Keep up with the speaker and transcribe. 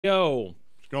Yo,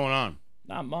 What's going on?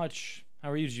 not much.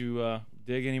 How are you? Did you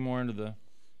dig any more into the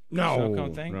No,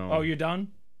 Shoko thing? no. Oh, you're done?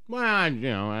 Well, I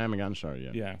haven't gotten started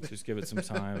yet. Yeah, just give it some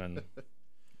time. And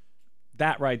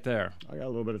that right there, I got a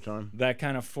little bit of time. that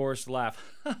kind of forced laugh.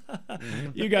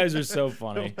 You guys are so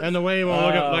funny. And the way you won't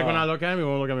look at, like when I look at him, you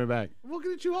won't look at me back.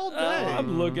 Looking at you all day.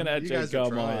 I'm looking at You you. guys are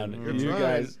Come trying. on, You're you trying.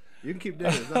 guys. You can keep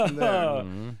doing it. There's nothing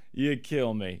there. You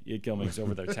kill me. You kill me. He's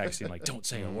over there texting like, "Don't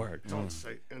say a word." Don't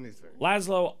say anything.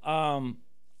 Laszlo,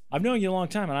 I've known you a long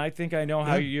time, and I think I know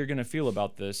how you're going to feel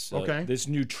about this. Okay. This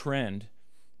new trend.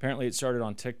 Apparently, it started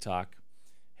on TikTok.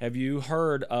 Have you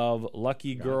heard of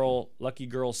lucky girl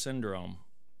syndrome?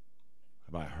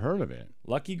 Have I heard of it?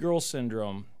 Lucky girl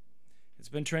syndrome. It's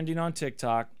been trending on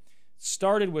TikTok.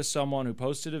 Started with someone who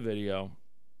posted a video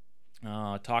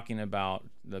talking about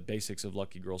the basics of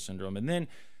lucky girl syndrome, and then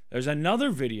there's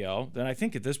another video that I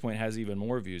think at this point has even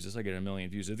more views. It's like at 1 million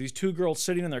views. Of these two girls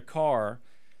sitting in their car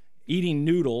eating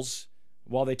noodles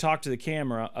while they talk to the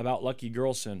camera about lucky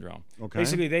girl syndrome. Okay.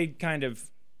 Basically, they kind of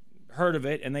heard of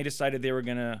it and they decided they were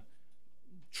going to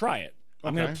try it.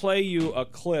 I'm going to play you a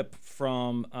clip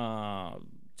from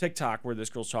TikTok where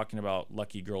this girl's talking about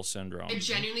lucky girl syndrome. I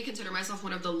genuinely consider myself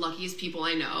one of the luckiest people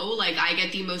I know. Like, I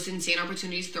get the most insane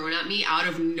opportunities thrown at me out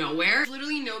of nowhere. There's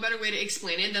literally no better way to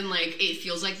explain it than, like, it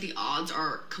feels like the odds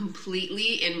are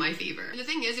completely in my favor. And the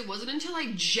thing is, it wasn't until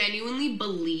I genuinely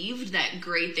believed that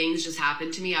great things just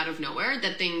happened to me out of nowhere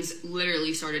that things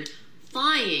literally started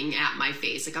flying at my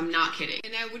face. Like, I'm not kidding.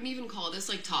 And I wouldn't even call this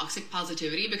like toxic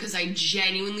positivity because I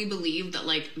genuinely believe that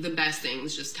like the best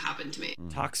things just happened to me.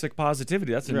 Toxic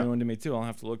positivity. That's a new one to me too. I'll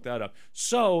have to look that up.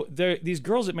 So these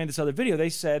girls that made this other video, they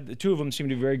said, the two of them seem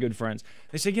to be very good friends.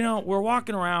 They said, you know, we're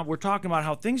walking around, we're talking about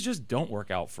how things just don't work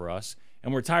out for us.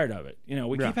 And we're tired of it. You know,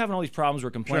 we keep having all these problems. We're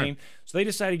complaining. So they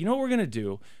decided, you know what we're going to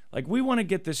do? Like, we want to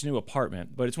get this new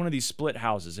apartment, but it's one of these split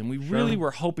houses. And we really were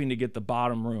hoping to get the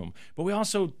bottom room. But we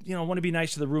also, you know, want to be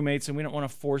nice to the roommates, and we don't want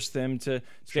to force them to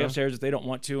stay upstairs if they don't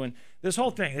want to. And this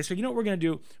whole thing, they said, you know what we're going to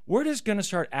do? We're just going to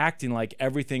start acting like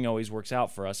everything always works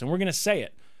out for us. And we're going to say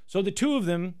it. So the two of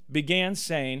them began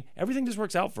saying, everything just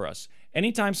works out for us.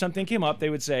 Anytime something came up, they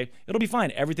would say, it'll be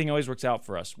fine. Everything always works out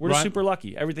for us. We're just super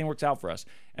lucky. Everything works out for us.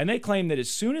 And they claim that as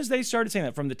soon as they started saying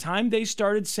that, from the time they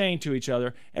started saying to each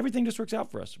other, everything just works out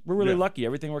for us. We're really lucky.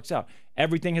 Everything works out.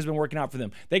 Everything has been working out for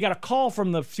them. They got a call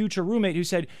from the future roommate who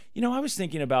said, you know, I was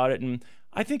thinking about it, and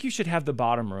I think you should have the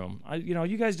bottom room. You know,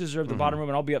 you guys deserve the bottom room,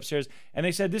 and I'll be upstairs. And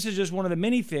they said, this is just one of the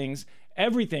many things,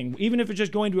 everything, even if it's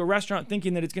just going to a restaurant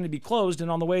thinking that it's going to be closed, and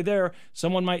on the way there,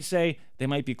 someone might say they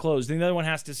might be closed. And the other one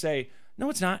has to say, no,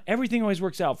 it's not. Everything always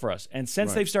works out for us. And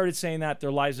since they've started saying that,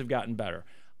 their lives have gotten better.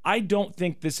 I don't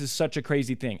think this is such a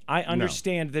crazy thing. I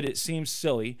understand that it seems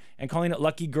silly, and calling it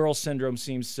lucky girl syndrome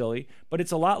seems silly, but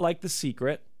it's a lot like The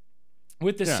Secret.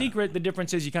 With The Secret, the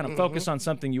difference is you kind of focus on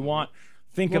something you want,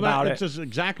 think about it. It's just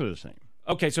exactly the same.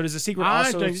 Okay, so does The Secret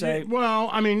also say... Well,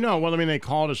 I mean, no. Well, I mean, they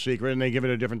call it a secret and they give it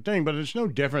a different thing, but it's no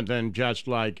different than just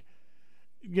like,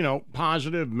 you know,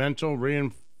 positive mental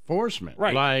reinforcement.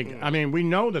 Right. Like, I mean, we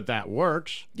know that that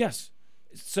works. Yes.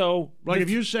 So... Like, if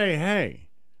you say, hey,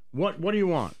 what do you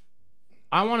want?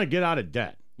 I want to get out of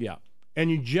debt. Yeah.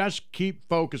 And you just keep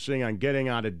focusing on getting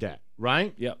out of debt,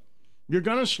 right? Yep. You're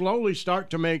going to slowly start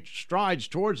to make strides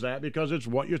towards that because it's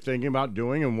what you're thinking about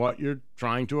doing and what you're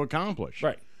trying to accomplish.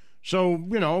 Right. So,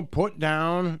 you know, put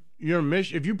down your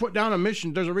mission. If you put down a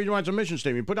mission, there's a reason why it's a mission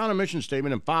statement. Put down a mission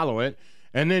statement and follow it,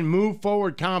 and then move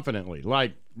forward confidently.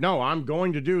 Like, no, I'm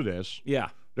going to do this. Yeah.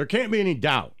 There can't be any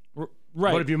doubt.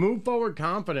 Right. But if you move forward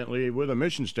confidently with a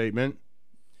mission statement,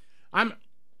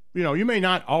 you know, you may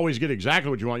not always get exactly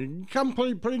what you want. You come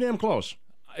pretty damn close.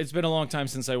 It's been a long time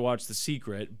since I watched The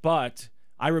Secret, but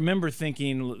I remember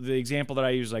thinking the example that I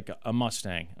use, like a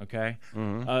Mustang, okay?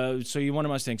 So you want a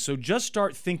Mustang. So just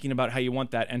start thinking about how you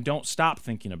want that and don't stop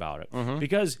thinking about it.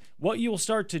 Because what you will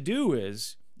start to do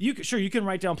is, you can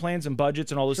write down plans and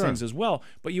budgets and all those things as well,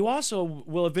 but you also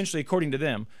will eventually, according to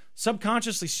them,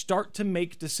 subconsciously start to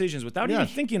make decisions without even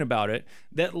thinking about it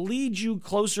that lead you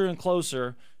closer and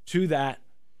closer to that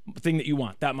thing that you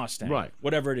want, that Mustang,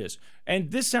 whatever it is.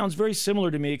 And this sounds very similar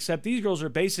to me, except these girls are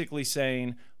basically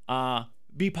saying,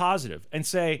 be positive and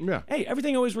say, hey,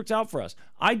 everything always works out for us.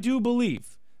 I do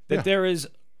believe that there is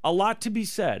a lot to be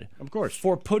said, of course,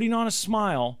 for putting on a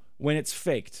smile when it's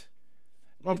faked.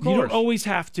 Of course. You don't always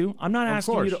have to. I'm not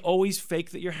asking you to always fake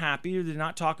that you're happy or to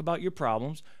not talk about your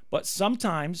problems, but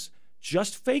sometimes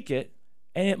just fake it,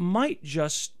 and it might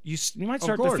just, you might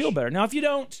start to feel better. Now, if you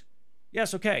don't,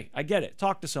 yes, okay, I get it.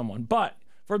 Talk to someone. But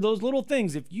for those little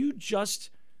things, if you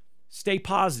just stay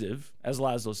positive, as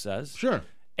Laszlo says. Sure.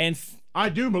 And I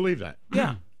do believe that.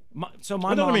 Yeah. So That my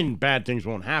doesn't mom. mean bad things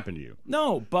won't happen to you.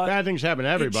 No, but Bad things happen to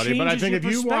everybody. But I changes think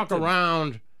your if you walk perspective.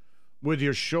 around with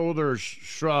your shoulders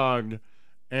shrugged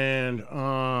and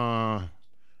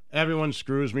everyone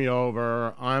screws me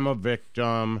over, I'm a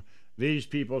victim, these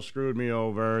people screwed me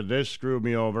over, this screwed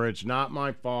me over, it's not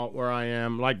my fault where I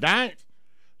am, like that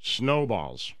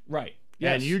snowballs. Right.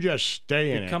 Yes. And you just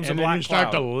stay in it. Becomes a And then black you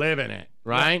start to cloud. live in it,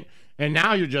 right? And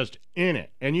now you're just in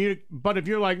it. But if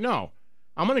you're like, no,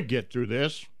 I'm going to get through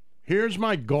this. Here's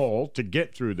my goal to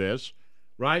get through this,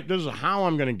 right? This is how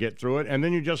I'm going to get through it. And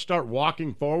then you just start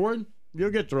walking forward,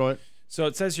 you'll get through it. So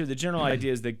it says here the general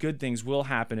idea is that good things will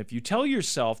happen if you tell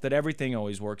yourself that everything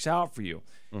always works out for you.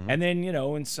 And then,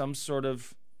 in some sort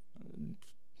of,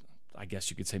 I guess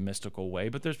you could say mystical way,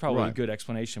 but there's probably a Right. good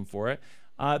explanation for it.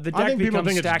 The deck I think people becomes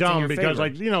think it's stacked in dumb your because,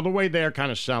 favor. the way they're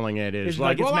kind of selling it is It's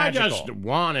like it's well, I just magical.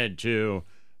 wanted to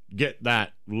get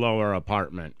that lower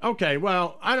apartment. Okay,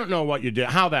 well, I don't know what you did,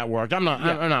 how that worked. I'm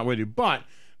not with you. But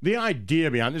the idea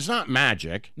behind it's not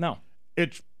magic. No.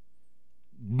 It's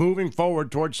moving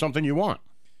forward towards something you want.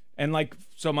 And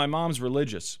so my mom's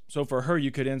religious. So for her, you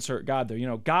could insert God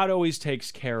there. God always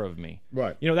takes care of me.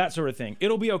 Right. That sort of thing.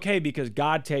 It'll be okay because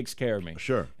God takes care of me.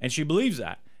 Sure. And she believes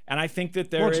that. And I think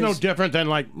that Well, it's no different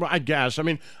than I guess. I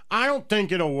mean, I don't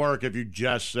think it'll work if you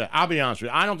just I'll be honest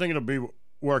with you. I don't think it'll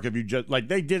work if you just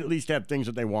they did at least have things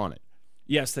that they wanted.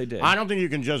 Yes, they did. I don't think you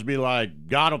can just be like,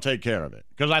 God will take care of it.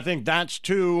 Because I think that's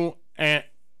too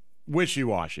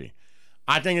wishy-washy.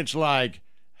 I think it's like,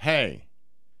 hey,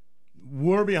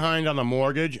 we're behind on the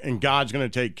mortgage and God's going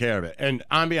to take care of it. And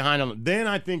I'm behind on then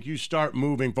I think you start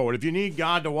moving forward. If you need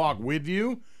God to walk with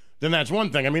you, then that's one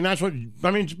thing. I mean,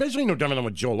 it's basically no different than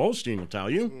what Joel Osteen will tell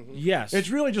you. Yes. It's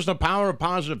really just a power of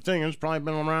positive thing. It's probably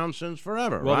been around since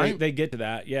forever, well, right? they get to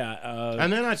that, yeah.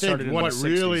 And then I think started in what the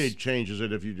really 60s. changes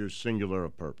it if you do singular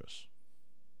of purpose.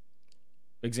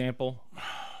 Example?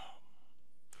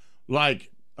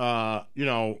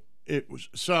 It was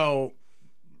so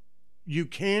you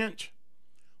can't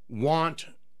want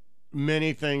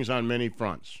many things on many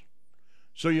fronts.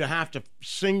 So you have to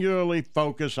singularly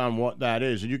focus on what that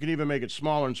is. And you can even make it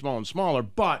smaller and smaller and smaller.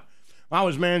 But I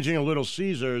was managing a Little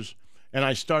Caesars and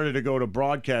I started to go to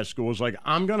broadcast schools.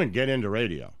 I'm going to get into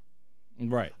radio.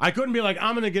 Right. I couldn't be like,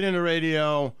 I'm going to get into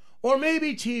radio or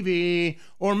maybe TV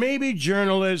or maybe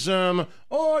journalism.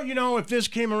 Or, if this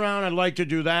came around, I'd like to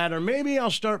do that. Or maybe I'll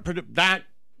start. That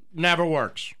never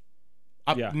works.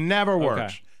 Yeah. Never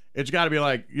works. Okay. It's got to be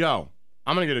like, yo,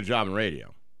 I'm going to get a job in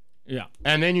radio. Yeah.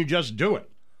 And then you just do it.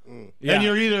 Yeah.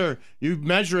 And you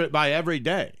measure it by every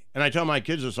day. And I tell my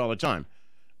kids this all the time.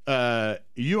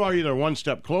 You are either one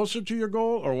step closer to your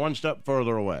goal or one step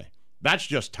further away. That's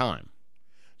just time.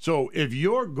 So if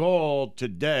your goal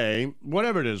today,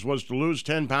 whatever it is, was to lose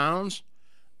 10 pounds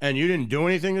and you didn't do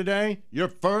anything today, you're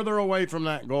further away from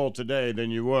that goal today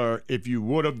than you were if you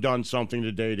would have done something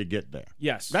today to get there.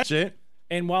 Yes. That's it.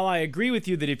 And while I agree with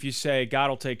you that if you say God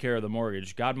will take care of the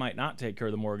mortgage, God might not take care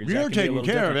of the mortgage. You're That can be a taking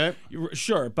little care of different.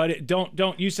 Sure, but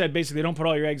don't. You said basically don't put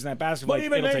all your eggs in that basket. But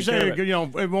even it'll they take care say,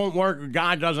 of it. it won't work.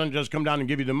 God doesn't just come down and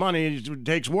give you the money. It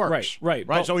takes works. Right.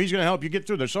 Right. So he's going to help you get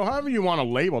through this. So however you want to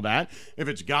label that, if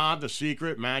it's God, the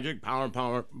secret, magic, power,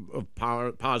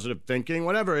 positive thinking,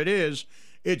 whatever it is,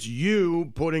 it's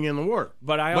you putting in the work.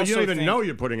 But you also don't even think- know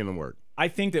you're putting in the work. I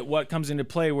think that what comes into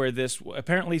play where this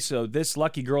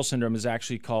lucky girl syndrome is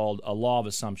actually called a law of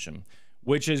assumption,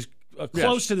 which is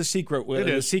close to the secret.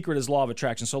 The secret is law of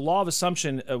attraction. So law of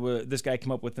assumption, this guy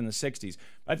came up with in the 60s.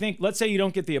 I think, let's say you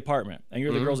don't get the apartment, and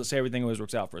you're the girls that say everything always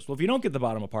works out for us. Well, if you don't get the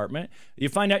bottom apartment, you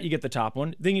find out you get the top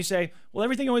one, then you say, well,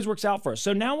 everything always works out for us.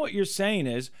 So now what you're saying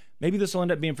is, maybe this will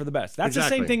end up being for the best. That's the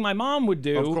same thing my mom would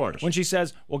do Of course. when she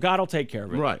says, well, God will take care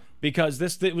of it. Right. Because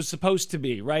it was supposed to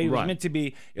be, right? It was Right. meant to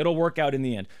be. It'll work out in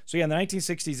the end. So yeah, in the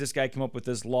 1960s, this guy came up with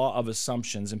this law of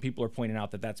assumptions, and people are pointing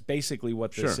out that that's basically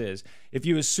what this Sure. is. If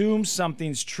you assume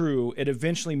something's true, it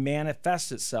eventually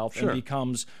manifests itself Sure. and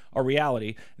becomes a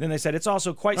reality. Then they said it's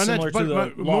also quite And similar to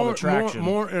the law of attraction.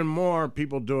 More and more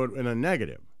people do it in a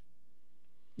negative.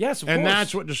 Yes, of And course.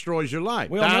 that's what destroys your life.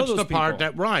 We all know That's those the part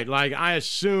people. that, right. Like, I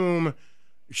assume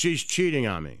she's cheating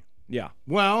on me. Yeah.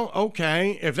 Well,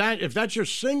 okay. If that's your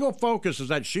single focus is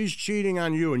that she's cheating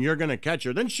on you and you're going to catch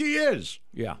her, then she is.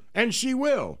 Yeah. And she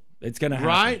will. It's going to happen.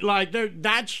 Right? Like,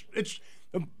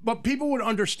 but people would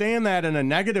understand that in a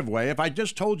negative way. If I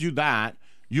just told you that,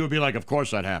 you would be like, of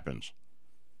course that happens.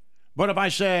 But if I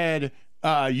said,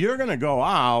 you're going to go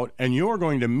out and you're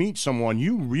going to meet someone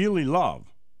you really love,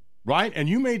 right? And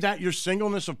you made that your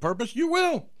singleness of purpose, you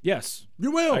will. Yes.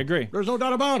 You will. I agree. There's no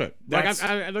doubt about it.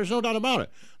 There's no doubt about it.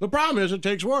 The problem is it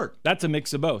takes work. That's a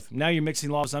mix of both. Now you're mixing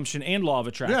law of assumption and law of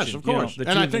attraction. Yes, of course. The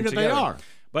And two I of them think that they together. are.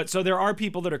 But so there are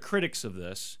people that are critics of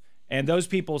this, and those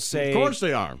people say, Of course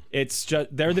they are. It's just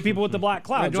they're the people with the black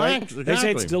clouds, right? Exactly. They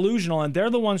say it's delusional, and they're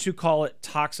the ones who call it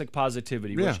toxic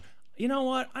positivity. Yeah. Which, you know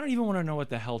what? I don't even want to know what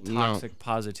the hell toxic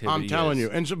positivity I'm telling is. you.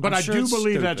 And so, but I'm I sure do it's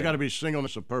believe that's stupid. got to be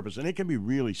singleness of purpose, and it can be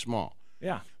really small.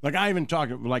 Yeah. Like I even talk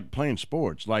like playing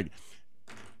sports. Like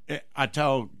I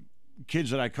tell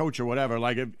kids that I coach or whatever,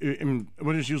 like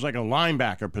we'll just use like a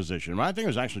linebacker position. I think I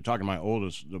was actually talking to my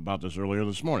oldest about this earlier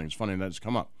this morning. It's funny that it's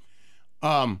come up.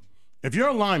 If you're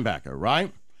a linebacker,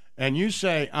 right, and you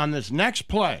say on this next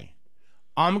play,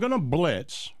 I'm going to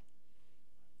blitz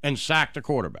and sack the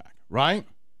quarterback, right?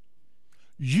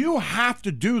 You have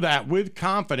to do that with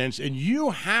confidence, and you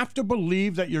have to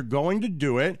believe that you're going to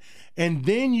do it, and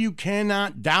then you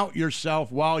cannot doubt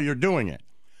yourself while you're doing it.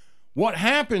 What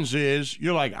happens is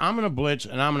you're like, I'm going to blitz,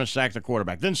 and I'm going to sack the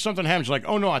quarterback. Then something happens, you're like,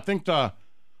 oh, no, I think the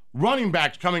running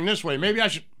back's coming this way. Maybe I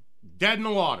should dead in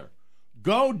the water.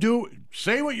 Go do,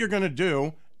 say what you're going to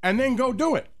do, and then go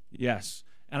do it. Yes.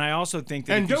 And I also think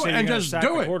that And if you do say it, you're and going to just sack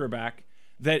do the it. quarterback,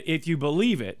 that if you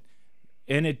believe it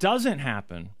and it doesn't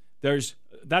happen,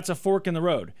 that's a fork in the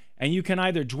road. And you can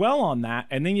either dwell on that,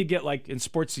 and then you get, like in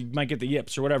sports, you might get the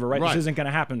yips or whatever, right? Right. This isn't going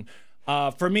to happen.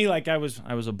 For me, like I was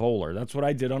a bowler. That's what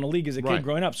I did on a league as a kid Right.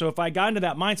 growing up. So if I got into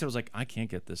that mindset, I was like, I can't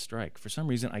get this strike. For some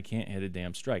reason, I can't hit a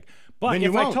damn strike. But Then you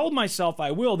if I won't. told myself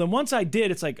I will, then once I did,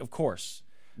 it's like, of course.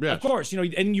 Yes. Of course,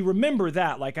 and you remember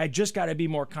that. Like, I just got to be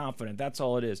more confident. That's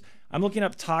all it is. I'm looking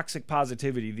up toxic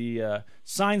positivity. The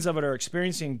signs of it are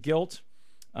experiencing guilt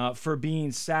for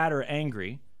being sad or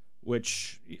angry,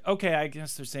 which, okay, I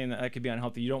guess they're saying that could be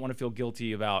unhealthy. You don't want to feel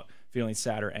guilty about feeling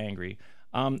sad or angry.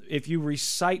 If you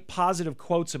recite positive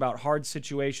quotes about hard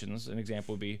situations, an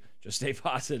example would be just stay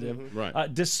positive.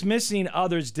 Right. Dismissing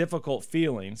others' difficult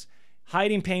feelings,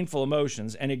 hiding painful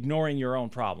emotions, and ignoring your own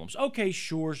problems. Okay,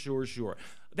 sure.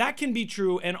 That can be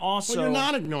true, and also... Well, you're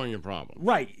not ignoring your problem.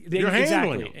 Right. You're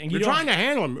handling them. And You're trying to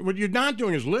handle them. What you're not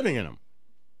doing is living in them.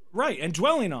 Right, and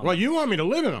dwelling on Well, them. you want me to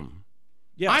live in them.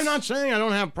 Yes. I'm not saying I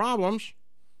don't have problems.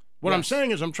 What I'm Yes.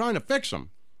 saying is I'm trying to fix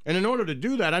them. And in order to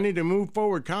do that, I need to move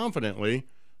forward confidently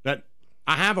that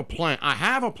I have a plan. I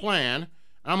have a plan,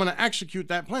 and I'm going to execute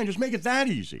that plan. Just make it that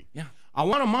easy. Yeah. I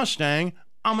want a Mustang.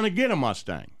 I'm going to get a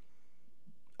Mustang.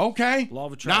 Okay. Law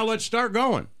of attraction. Now let's start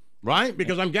going, right?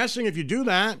 Because I'm guessing if you do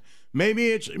that, maybe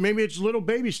it's little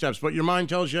baby steps, but your mind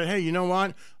tells you, hey, you know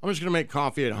what? I'm just going to make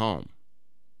coffee at home.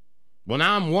 Well,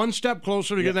 now I'm one step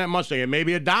closer to getting that Mustang. It may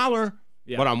be $1,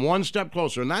 Yeah. but I'm one step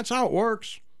closer, and that's how it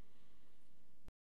works.